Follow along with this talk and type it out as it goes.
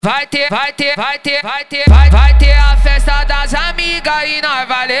Vai ter a festa das amigas e nós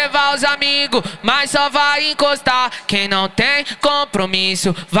vai levar os amigos, mas só vai encostar quem não tem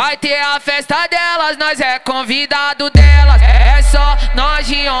compromisso. Vai ter a festa delas, nós é convidado delas. É só nós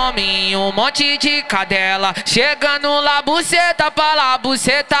de homem e um monte de cadela. Chegando lá, buceta pra lá,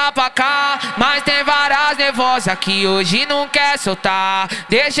 buceta pra cá. Mas tem várias nervosas que hoje não quer soltar.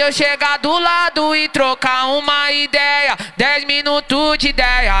 Deixa eu chegar do lado e trocar uma ideia. 10 minutos de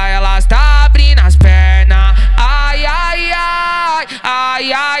ideia, elas tá abrindo as pernas. Ai, ai, ai,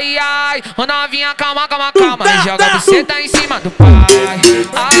 ai, ai, ai. Ô novinha, calma, calma, calma. E joga a buceta em cima do pai.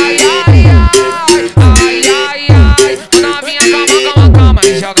 Ai, ai, ai, ai, ai, ai. Ô novinha, calma, calma, calma.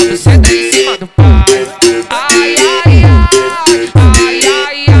 E joga a buceta em cima do pai. Ai, ai, ai, ai,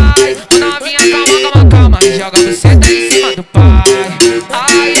 ai, ai. Ô novinha, calma, calma, calma. E joga a buceta em cima do pai.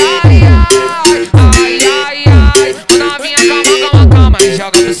 Ai, ai, ai, ai, ai, ai. Ô novinha, calma, calma, calma. E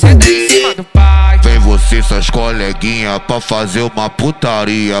joga a buceta em cima do pai. Vem você e suas coleguinhas pra fazer uma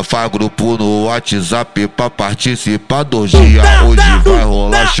putaria. Faz grupo no WhatsApp pra participar do dia. Hoje vai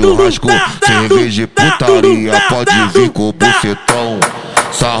rolar churrasco, cerveja e putaria. Pode vir com o bucetão,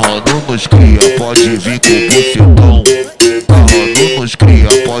 sarrando nos cria. Pode vir com o bucetão, sarrando nos cria.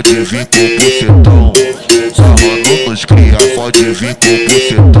 Pode vir com o bucetão, sarrando nos cria. Pode vir com o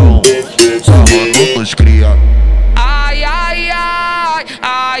bucetão, sarrando nos cria. Ai, ai, ai,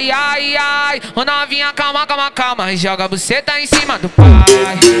 ai, ai, ai. Ô novinha, calma, calma, calma. E joga a buceta em cima do pai.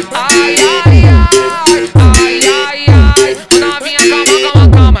 Ai, ai, ai, ai, ai, ai. Ô novinha, calma, calma,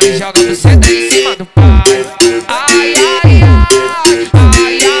 calma. E joga a buceta em cima do pai. Ai, ai, ai,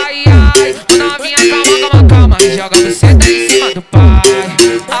 ai, ai, ai. Ô novinha, calma, calma, calma. E joga a buceta em cima do pai.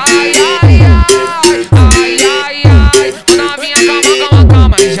 Ai, ai, ai, ai, ai, ai. Ô novinha, calma, calma,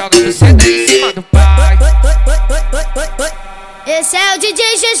 calma. E joga a buceta em cima do pai. Esse é o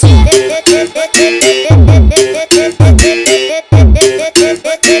DJ Gege.